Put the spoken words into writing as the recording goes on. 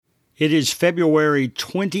It is February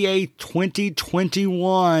 28th,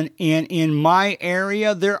 2021, and in my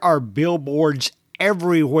area, there are billboards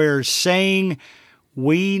everywhere saying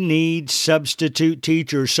we need substitute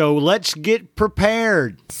teachers. So let's get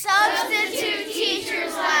prepared. Substitute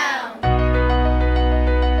Teachers Lounge.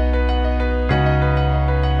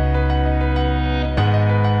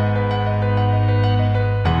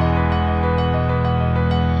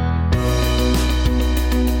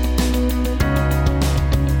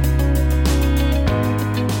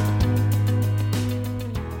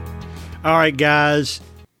 All right, guys.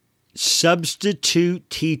 Substitute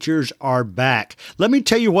teachers are back. Let me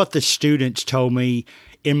tell you what the students told me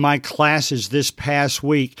in my classes this past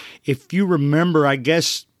week. If you remember, I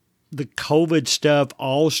guess the COVID stuff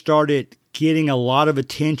all started getting a lot of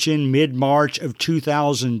attention mid-March of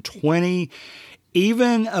 2020.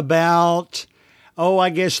 Even about,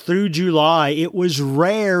 I guess through July, it was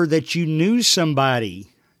rare that you knew somebody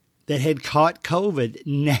that had caught COVID.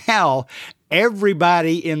 Now,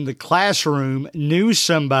 everybody in the classroom knew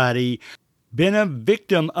somebody been a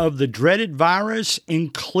victim of the dreaded virus,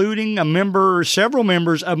 including several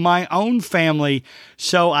members of my own family.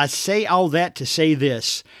 So I say all that to say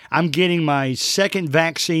this. I'm getting my second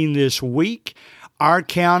vaccine this week. Our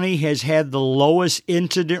county has had the lowest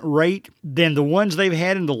incident rate than the ones they've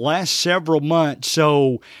had in the last several months.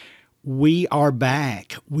 So we are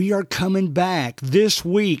back. We are coming back this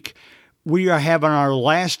week. We are having our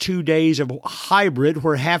last 2 days of hybrid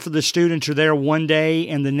where half of the students are there one day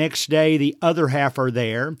and the next day the other half are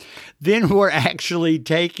there. Then we're actually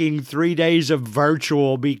taking 3 days of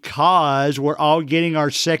virtual because we're all getting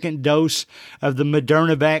our second dose of the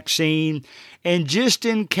Moderna vaccine. And just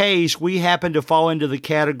in case we happen to fall into the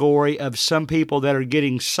category of some people that are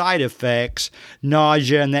getting side effects,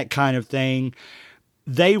 nausea and that kind of thing,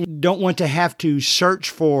 they don't want to have to search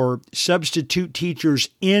for substitute teachers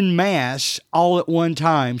en masse all at one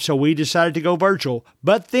time, so we decided to go virtual.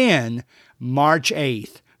 But then, March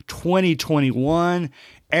 8th, 2021,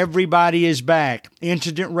 everybody is back.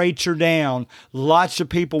 Incident rates are down. Lots of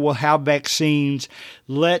people will have vaccines.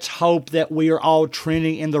 Let's hope that we are all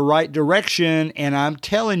trending in the right direction. And I'm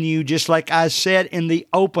telling you, just like I said in the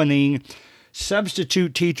opening,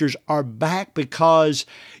 substitute teachers are back because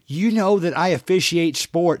you know that I officiate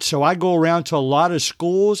sports, so I go around to a lot of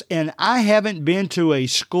schools, and I haven't been to a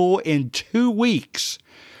school in 2 weeks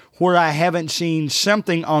where I haven't seen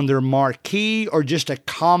something on their marquee or just a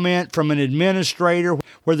comment from an administrator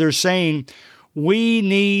where they're saying, we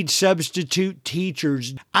need substitute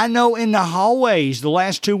teachers. I know in the hallways the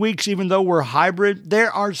last 2 weeks, even though we're hybrid,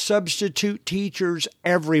 there are substitute teachers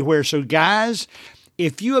everywhere. So guys,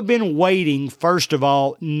 if you have been waiting, first of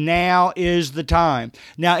all, now is the time.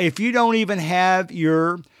 Now, if you don't even have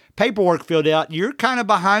your paperwork filled out, you're kind of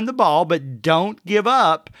behind the ball, but don't give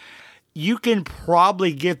up. You can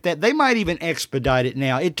probably get that. They might even expedite it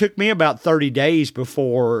now. It took me about 30 days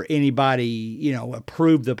before anybody,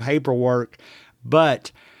 approved the paperwork,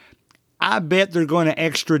 but I bet they're going to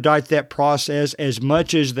extradite that process as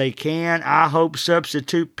much as they can. I hope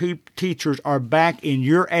substitute teachers are back in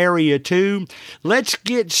your area too. Let's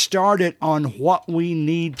get started on what we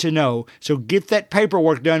need to know. So get that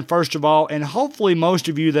paperwork done first of all, and hopefully most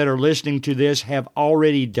of you that are listening to this have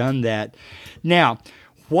already done that. Now,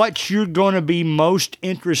 what you're going to be most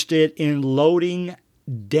interested in loading,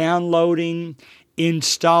 downloading,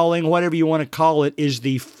 installing, whatever you want to call it, is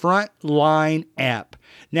the Frontline app.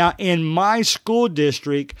 Now, in my school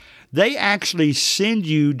district, they actually send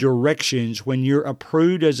you directions when you're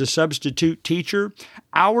approved as a substitute teacher.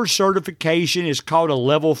 Our certification is called a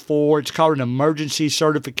Level 4. It's called an emergency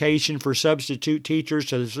certification for substitute teachers.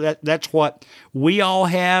 So that's what we all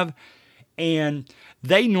have. And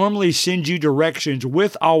they normally send you directions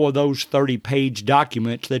with all of those 30-page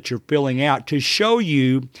documents that you're filling out to show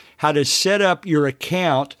you how to set up your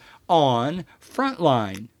account on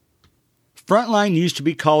Frontline. Frontline used to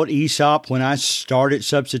be called ESOP when I started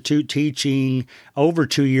substitute teaching over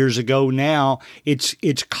 2 years ago. Now it's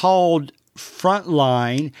called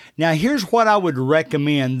Frontline. Now here's what I would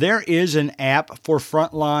recommend. There is an app for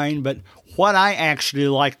Frontline, but what I actually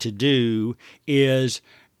like to do is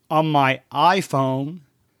on my iPhone,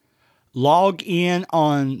 log in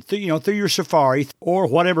on through your Safari or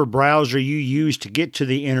whatever browser you use to get to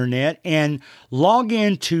the internet and log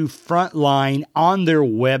into Frontline on their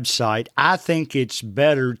website. I think it's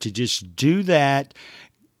better to just do that,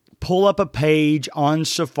 pull up a page on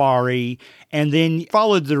Safari, and then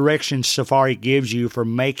follow the directions Safari gives you for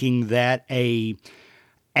making that a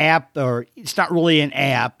app, or it's not really an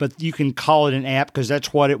app, but you can call it an app because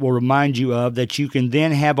that's what it will remind you of, that you can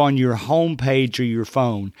then have on your home page or your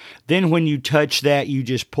phone. Then when you touch that, you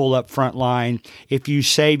just pull up Frontline. If you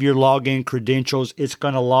save your login credentials, it's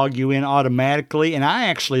going to log you in automatically, and I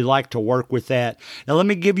actually like to work with that. Now, let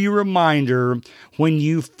me give you a reminder. When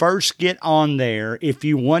you first get on there, if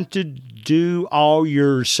you want to do all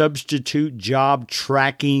your substitute job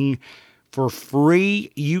tracking for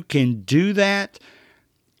free, you can do that.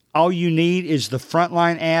 All you need is the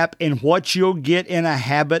Frontline app, and what you'll get in a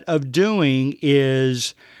habit of doing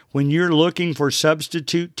is when you're looking for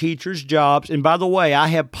substitute teachers' jobs, and by the way, I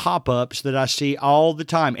have pop-ups that I see all the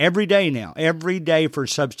time, every day now, every day for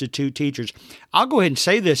substitute teachers. I'll go ahead and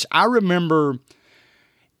say this. I remember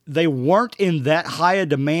they weren't in that high a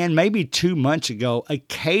demand maybe 2 months ago.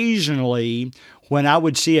 Occasionally, when I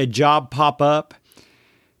would see a job pop up,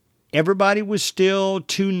 everybody was still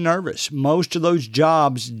too nervous. Most of those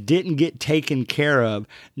jobs didn't get taken care of.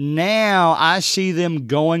 Now I see them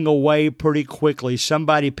going away pretty quickly.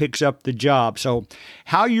 Somebody picks up the job. So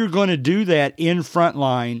how you're going to do that in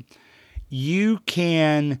Frontline, you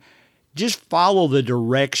can just follow the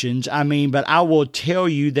directions. But I will tell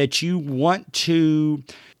you that you want to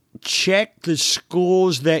check the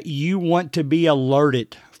schools that you want to be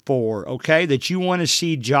alerted for, okay? That you want to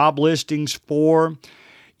see job listings for.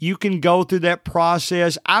 You can go through that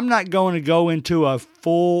process. I'm not going to go into a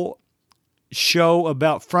full show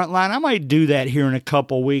about Frontline. I might do that here in a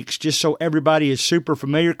couple weeks just so everybody is super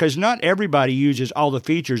familiar, because not everybody uses all the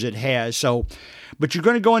features it has. But you're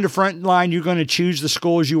going to go into Frontline. You're going to choose the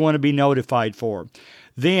schools you want to be notified for.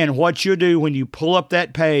 Then what you'll do when you pull up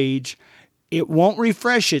that page, it won't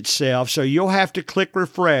refresh itself, so you'll have to click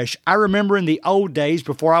refresh. I remember in the old days,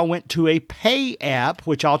 before I went to a pay app,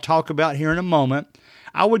 which I'll talk about here in a moment,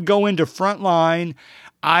 I would go into Frontline.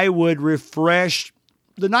 I would refresh.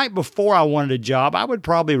 The night before I wanted a job, I would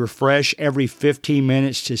probably refresh every 15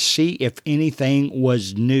 minutes to see if anything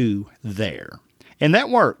was new there. And that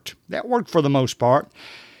worked. That worked for the most part.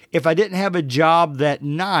 If I didn't have a job that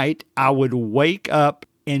night, I would wake up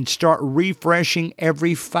and start refreshing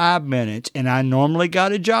every 5 minutes, and I normally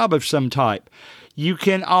got a job of some type. You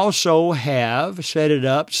can also have set it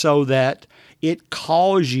up so that it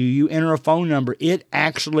calls you. You enter a phone number. It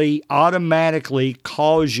actually automatically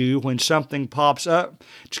calls you when something pops up.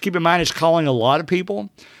 Just keep in mind, it's calling a lot of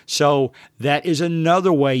people. So that is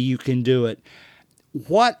another way you can do it.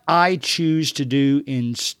 What I choose to do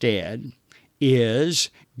instead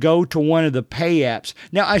is go to one of the pay apps.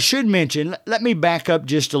 Now, I should mention, let me back up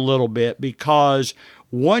just a little bit, because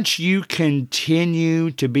once you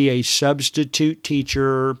continue to be a substitute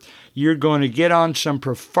teacher, you're going to get on some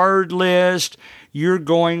preferred list. You're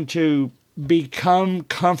going to become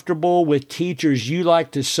comfortable with teachers you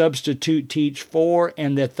like to substitute teach for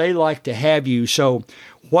and that they like to have you. So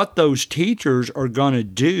what those teachers are going to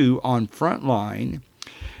do on Frontline,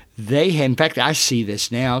 in fact, I see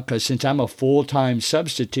this now because since I'm a full-time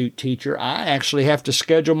substitute teacher, I actually have to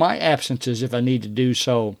schedule my absences if I need to do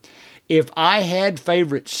so. If I had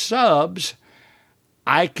favorite subs,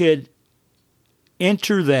 I could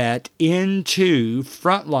enter that into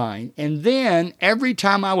Frontline, and then every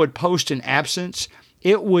time I would post an absence,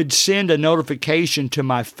 it would send a notification to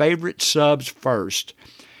my favorite subs first.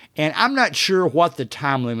 And I'm not sure what the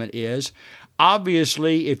time limit is.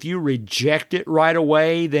 Obviously, if you reject it right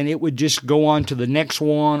away, then it would just go on to the next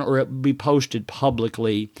one, or it would be posted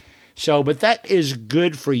publicly. But that is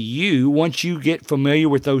good for you. Once you get familiar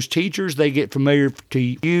with those teachers, they get familiar to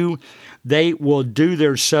you. They will do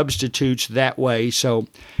their substitutes that way. So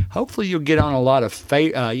hopefully you'll get on a lot of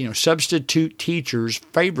substitute teachers'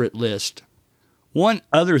 favorite list. One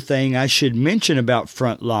other thing I should mention about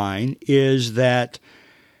Frontline is that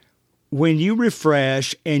when you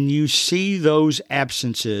refresh and you see those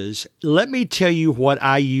absences, let me tell you what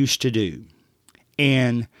I used to do.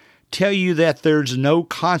 And tell you that there's no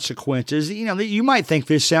consequences. You might think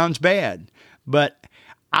this sounds bad, but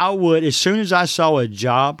I would, as soon as I saw a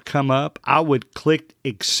job come up, I would click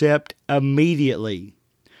accept immediately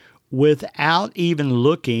without even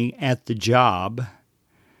looking at the job,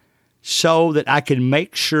 so that I could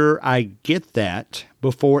make sure I get that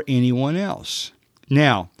before anyone else.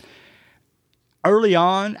 Now, early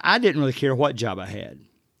on, I didn't really care what job I had.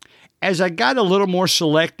 As I got a little more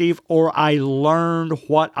selective, or I learned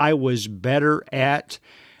what I was better at,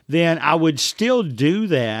 then I would still do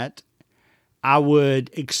that. I would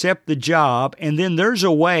accept the job, and then there's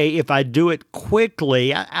a way, if I do it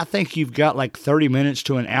quickly, I think you've got like 30 minutes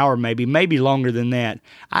to an hour, maybe longer than that.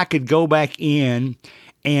 I could go back in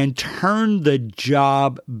and turn the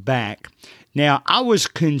job back. Now, I was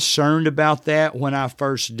concerned about that when I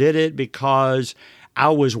first did it because I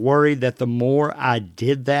was worried that the more I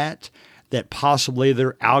did that possibly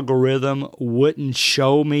their algorithm wouldn't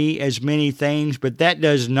show me as many things, but that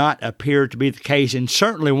does not appear to be the case and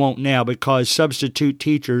certainly won't now because substitute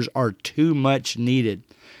teachers are too much needed.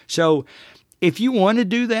 So if you want to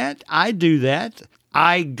do that, I do that.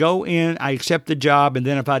 I go in, I accept the job, and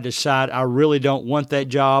then if I decide I really don't want that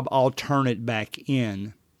job, I'll turn it back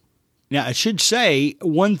in. Now, I should say,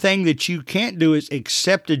 one thing that you can't do is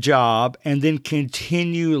accept a job and then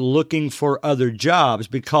continue looking for other jobs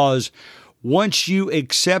because once you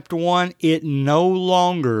accept one, it no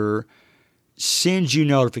longer sends you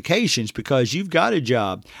notifications because you've got a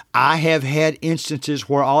job. I have had instances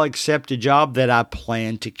where I'll accept a job that I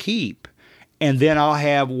plan to keep. And then I'll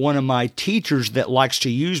have one of my teachers that likes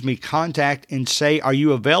to use me contact and say, "Are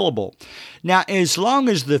you available?" Now, as long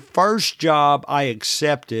as the first job I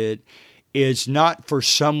accepted is not for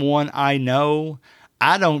someone I know,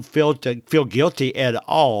 I don't feel guilty at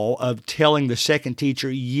all of telling the second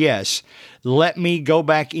teacher, "Yes, let me go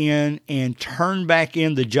back in and turn back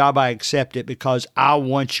in the job I accepted because I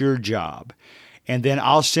want your job." And then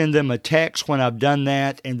I'll send them a text when I've done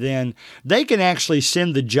that, and then they can actually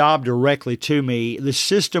send the job directly to me. The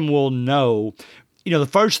system will know. The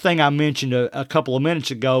first thing I mentioned a couple of minutes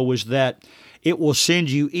ago was that it will send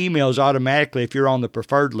you emails automatically if you're on the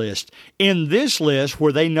preferred list. In this list,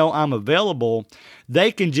 where they know I'm available,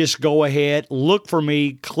 they can just go ahead, look for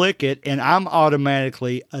me, click it, and I'm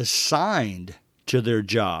automatically assigned to their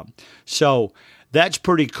job. So that's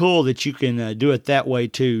pretty cool that you can do it that way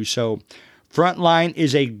too. So Frontline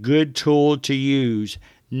is a good tool to use.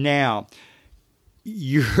 Now,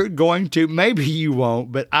 you're going to, maybe you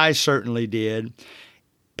won't, but I certainly did.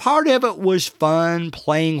 Part of it was fun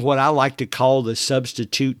playing what I like to call the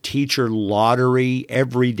substitute teacher lottery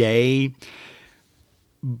every day.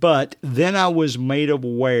 But then I was made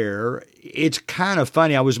aware, it's kind of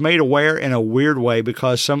funny, I was made aware in a weird way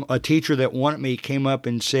because a teacher that wanted me came up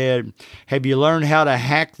and said, "Have you learned how to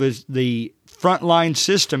hack the Frontline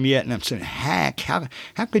system yet?" And I'm saying, hack? How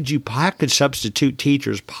could substitute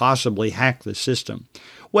teachers possibly hack the system?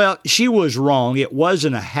 Well, she was wrong. It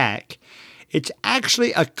wasn't a hack. It's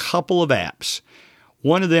actually a couple of apps.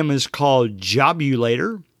 One of them is called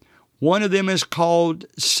Jobulator. One of them is called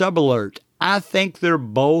SubAlert. I think they're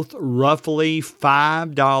both roughly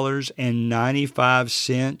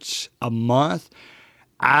 $5.95 a month.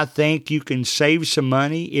 I think you can save some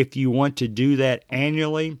money if you want to do that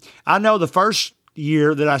annually. I know the first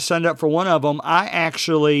year that I signed up for one of them, I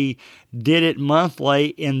actually did it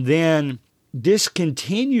monthly and then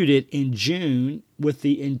discontinued it in June with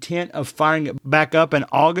the intent of firing it back up in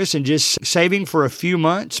August and just saving for a few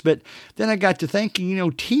months. But then I got to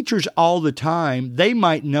thinking, teachers all the time, they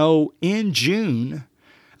might know in June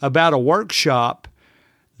about a workshop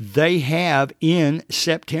they have in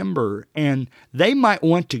September, and they might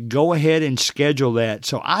want to go ahead and schedule that.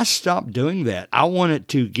 So I stopped doing that. I wanted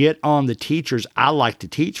to get on the teachers I like to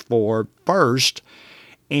teach for first,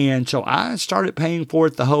 and so I started paying for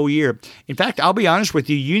it the whole year. In fact, I'll be honest with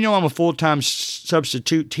you, I'm a full-time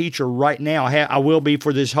substitute teacher right now. I will be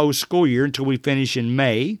for this whole school year until we finish in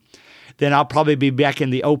May. Then I'll probably be back in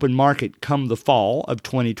the open market come the fall of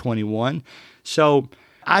 2021. So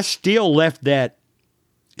I still left that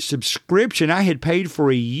subscription I had paid for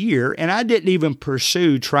a year, and I didn't even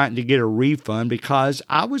pursue trying to get a refund because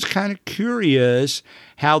I was kind of curious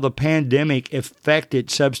how the pandemic affected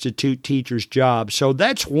substitute teachers' jobs. So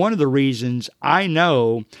that's one of the reasons I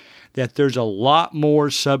know that there's a lot more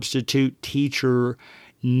substitute teacher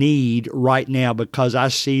need right now because I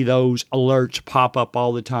see those alerts pop up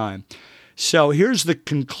all the time. So here's the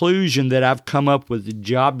conclusion that I've come up with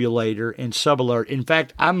Jobulator and SubAlert. In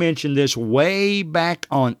fact, I mentioned this way back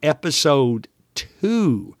on episode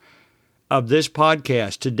 2 of this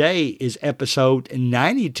podcast. Today is episode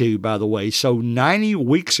 92, by the way. So 90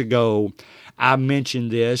 weeks ago, I mentioned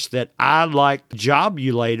this, that I like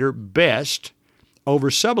Jobulator best over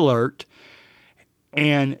SubAlert,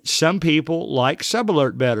 and some people like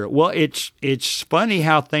SubAlert better. Well, it's funny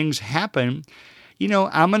how things happen.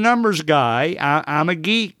 I'm a numbers guy. I'm a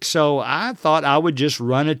geek, so I thought I would just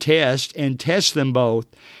run a test and test them both.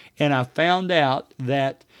 And I found out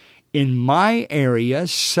that in my area,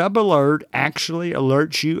 SubAlert actually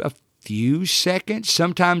alerts you a few seconds,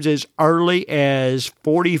 sometimes as early as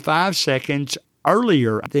 45 seconds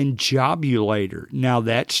earlier than Jobulator. Now,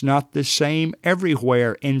 that's not the same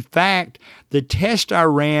everywhere. In fact, the test I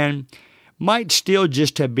ran might still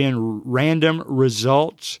just have been random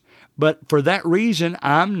results. But for that reason,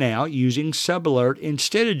 I'm now using SubAlert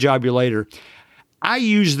instead of Jobulator. I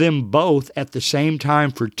used them both at the same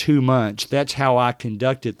time for 2 months. That's how I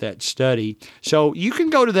conducted that study. So you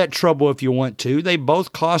can go to that trouble if you want to. They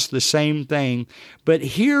both cost the same thing, but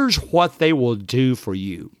here's what they will do for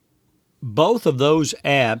you. Both of those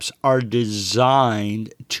apps are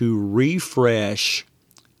designed to refresh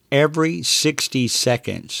every 60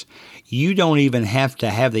 seconds. You don't even have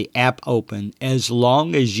to have the app open as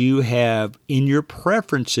long as you have in your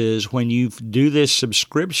preferences when you do this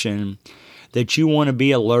subscription that you want to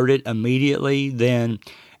be alerted immediately. Then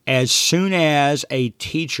as soon as a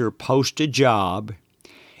teacher posts a job,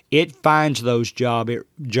 it finds those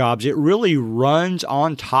jobs. It really runs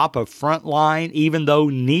on top of Frontline, even though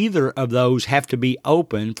neither of those have to be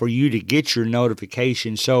open for you to get your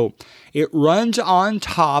notification. So it runs on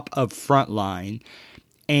top of Frontline.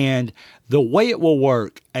 And the way it will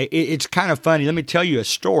work, it's kind of funny. Let me tell you a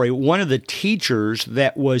story. One of the teachers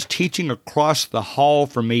that was teaching across the hall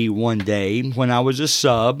from me one day when I was a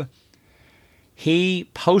sub, he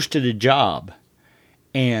posted a job,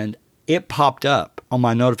 and it popped up on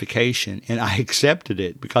my notification, and I accepted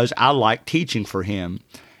it because I like teaching for him.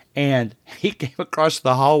 And he came across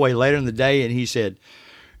the hallway later in the day, and he said,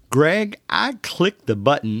 "Greg, I clicked the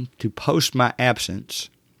button to post my absence,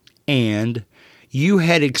 and you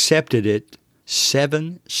had accepted it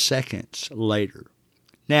 7 seconds later."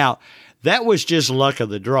 Now, that was just luck of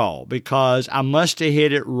the draw because I must have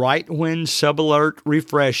hit it right when SubAlert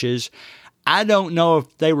refreshes. I don't know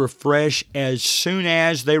if they refresh as soon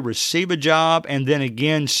as they receive a job and then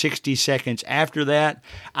again 60 seconds after that.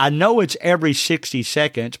 I know it's every 60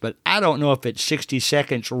 seconds, but I don't know if it's 60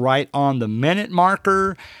 seconds right on the minute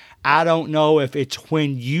marker. I don't know if it's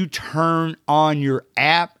when you turn on your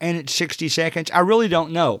app and it's 60 seconds. I really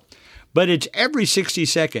don't know. But it's every 60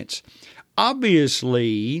 seconds.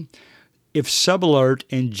 Obviously, if SubAlert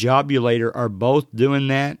and Jobulator are both doing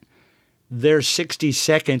that, their 60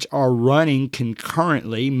 seconds are running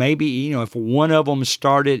concurrently. Maybe, if one of them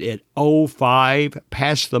started at 05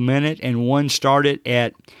 past the minute and one started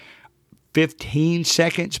at 15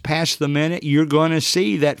 seconds past the minute, you're going to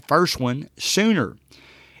see that first one sooner.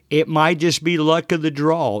 It might just be luck of the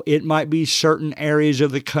draw. It might be certain areas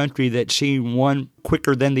of the country that see one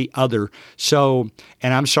quicker than the other. So,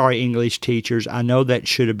 and I'm sorry, English teachers, I know that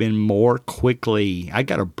should have been more quickly. I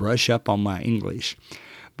got to brush up on my English.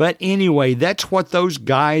 But anyway, that's what those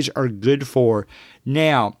guys are good for.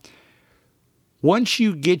 Now, once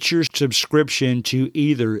you get your subscription to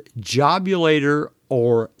either Jobulator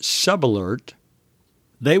or SubAlert,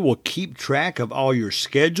 they will keep track of all your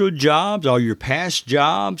scheduled jobs, all your past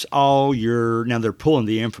jobs, now they're pulling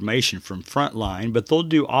the information from Frontline, but they'll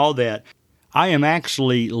do all that. I am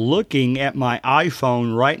actually looking at my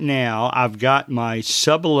iPhone right now. I've got my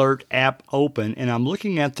SubAlert app open, and I'm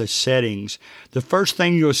looking at the settings. The first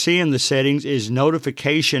thing you'll see in the settings is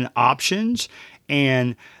notification options,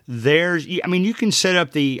 and you can set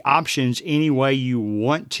up the options any way you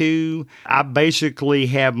want to. I basically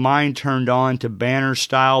have mine turned on to banner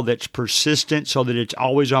style that's persistent so that it's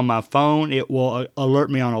always on my phone. It will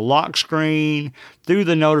alert me on a lock screen, through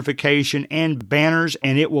the notification and banners,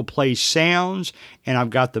 and it will play sounds. And I've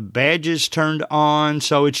got the badges turned on.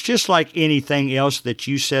 So it's just like anything else that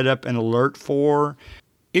you set up an alert for.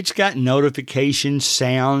 It's got notification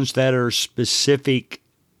sounds that are specific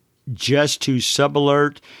just to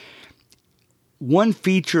SubAlert. One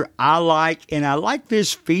feature I like, and I like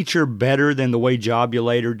this feature better than the way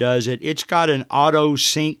Jobulator does it, it's got an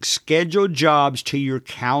auto-sync scheduled jobs to your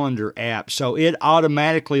calendar app. So it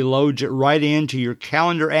automatically loads it right into your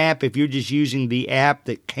calendar app. If you're just using the app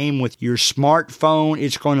that came with your smartphone,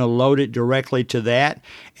 it's going to load it directly to that.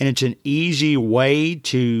 And it's an easy way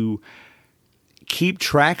to keep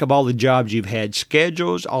track of all the jobs you've had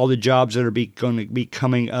scheduled, all the jobs that are going to be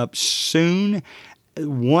coming up soon.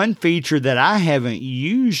 One feature that I haven't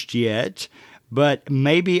used yet, but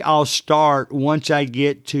maybe I'll start once I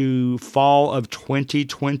get to fall of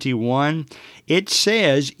 2021, it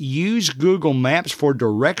says use Google Maps for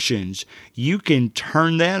directions. You can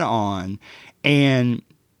turn that on, and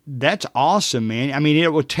that's awesome, man. I mean,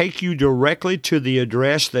 it will take you directly to the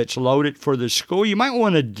address that's loaded for the school. You might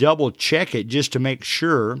want to double check it just to make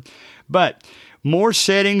sure, but more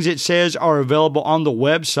settings, it says, are available on the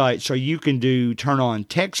website, so you can turn on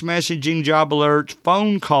text messaging job alerts,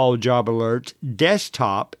 phone call job alerts,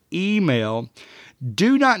 desktop, email,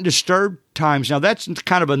 do not disturb times. Now, that's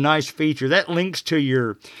kind of a nice feature. That links to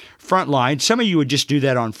your Frontline. Some of you would just do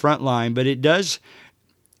that on Frontline, but it does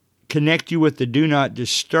connect you with the do not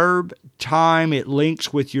disturb time. It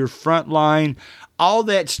links with your Frontline. All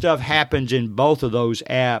that stuff happens in both of those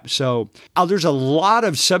apps. So there's a lot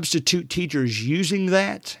of substitute teachers using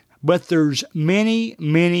that, but there's many,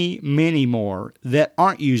 many, many more that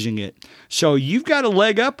aren't using it. So you've got a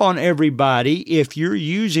leg up on everybody if you're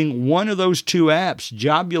using one of those two apps,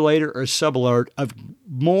 Jobulator or SubAlert, of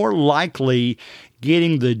more likely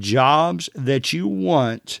getting the jobs that you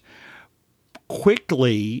want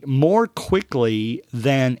more quickly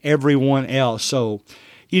than everyone else. So,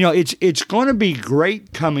 it's going to be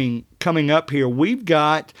great coming up here.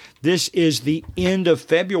 This is the end of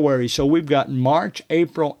February, so we've got March,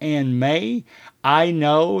 April, and May. I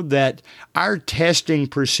know that our testing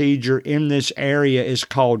procedure in this area is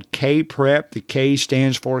called K-Prep. The K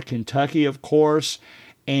stands for Kentucky, of course.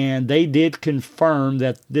 And they did confirm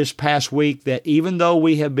that this past week that even though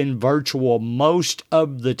we have been virtual most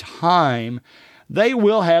of the time, they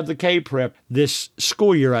will have the K-Prep this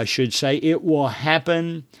school year, I should say. It will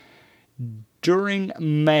happen during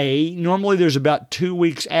May. Normally there's about 2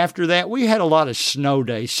 weeks after that. We had a lot of snow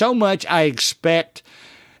days. So much I expect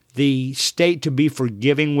the state to be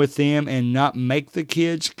forgiving with them and not make the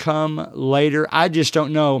kids come later. I just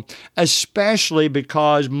don't know, especially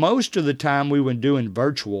because most of the time we were doing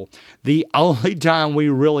virtual. The only time we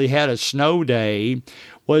really had a snow day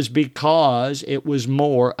was because it was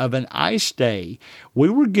more of an ice day. We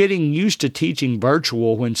were getting used to teaching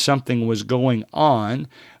virtual when something was going on,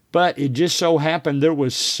 but it just so happened there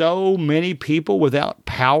was so many people without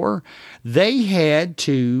power, they had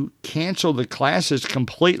to cancel the classes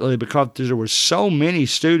completely because there were so many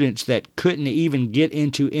students that couldn't even get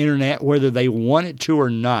into internet whether they wanted to or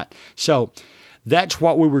not. So that's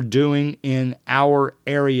what we were doing in our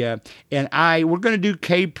area. And we're going to do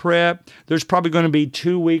K-Prep. There's probably going to be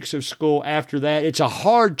 2 weeks of school after that. It's a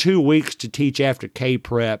hard 2 weeks to teach after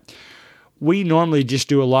K-Prep. We normally just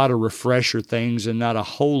do a lot of refresher things and not a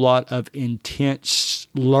whole lot of intense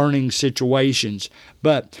learning situations.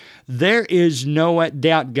 But there is no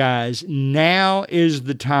doubt, guys, now is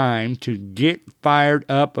the time to get fired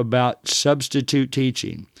up about substitute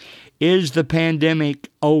teaching. Is the pandemic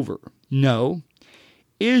over? No.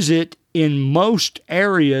 Is it in most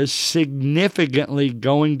areas significantly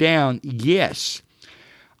going down? Yes.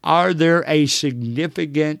 Are there a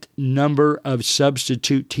significant number of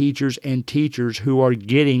substitute teachers and teachers who are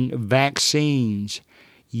getting vaccines?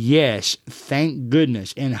 Yes, thank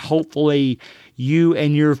goodness. And hopefully you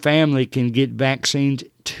and your family can get vaccines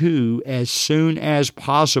too as soon as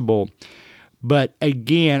possible. But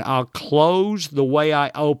again, I'll close the way I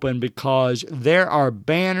open because there are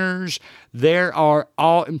banners,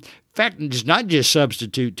 in fact, it's not just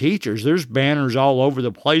substitute teachers. There's banners all over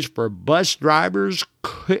the place for bus drivers,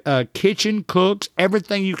 kitchen cooks,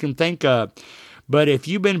 everything you can think of. But if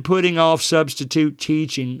you've been putting off substitute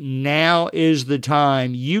teaching, now is the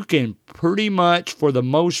time. You can pretty much, for the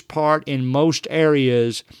most part, in most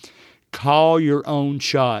areas, call your own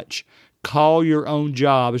shots. Call your own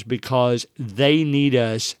jobs because they need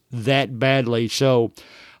us that badly. So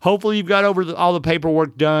hopefully you've got all the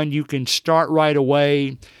paperwork done. You can start right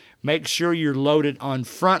away. Make sure you're loaded on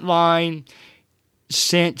Frontline.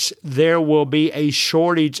 Since there will be a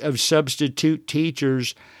shortage of substitute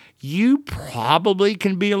teachers, you probably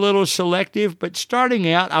can be a little selective, but starting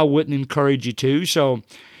out, I wouldn't encourage you to. So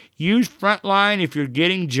use Frontline if you're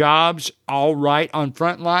getting jobs all right on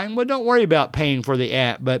Frontline. Well, don't worry about paying for the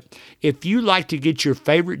app, but if you like to get your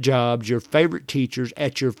favorite jobs, your favorite teachers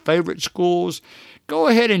at your favorite schools, go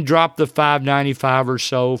ahead and drop the $5.95 or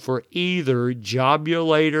so for either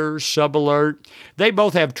Jobulator, SubAlert. They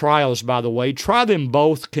both have trials, by the way. Try them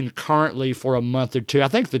both concurrently for a month or two. I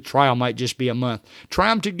think the trial might just be a month. Try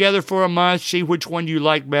them together for a month, see which one you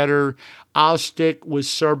like better. I'll stick with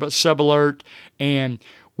SubAlert, and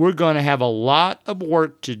we're going to have a lot of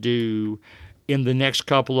work to do in the next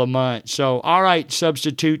couple of months. So, all right,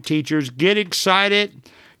 substitute teachers, get excited.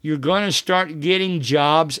 You're going to start getting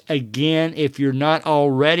jobs again if you're not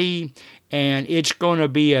already, and it's going to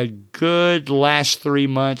be a good last 3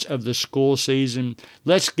 months of the school season.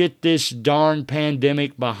 Let's get this darn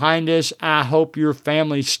pandemic behind us. I hope your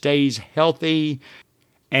family stays healthy,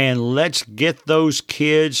 and let's get those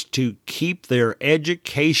kids to keep their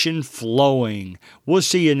education flowing. We'll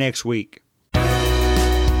see you next week.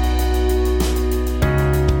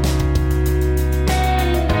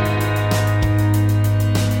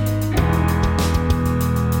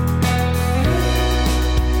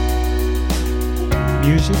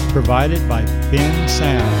 Music provided by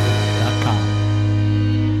bensound.com.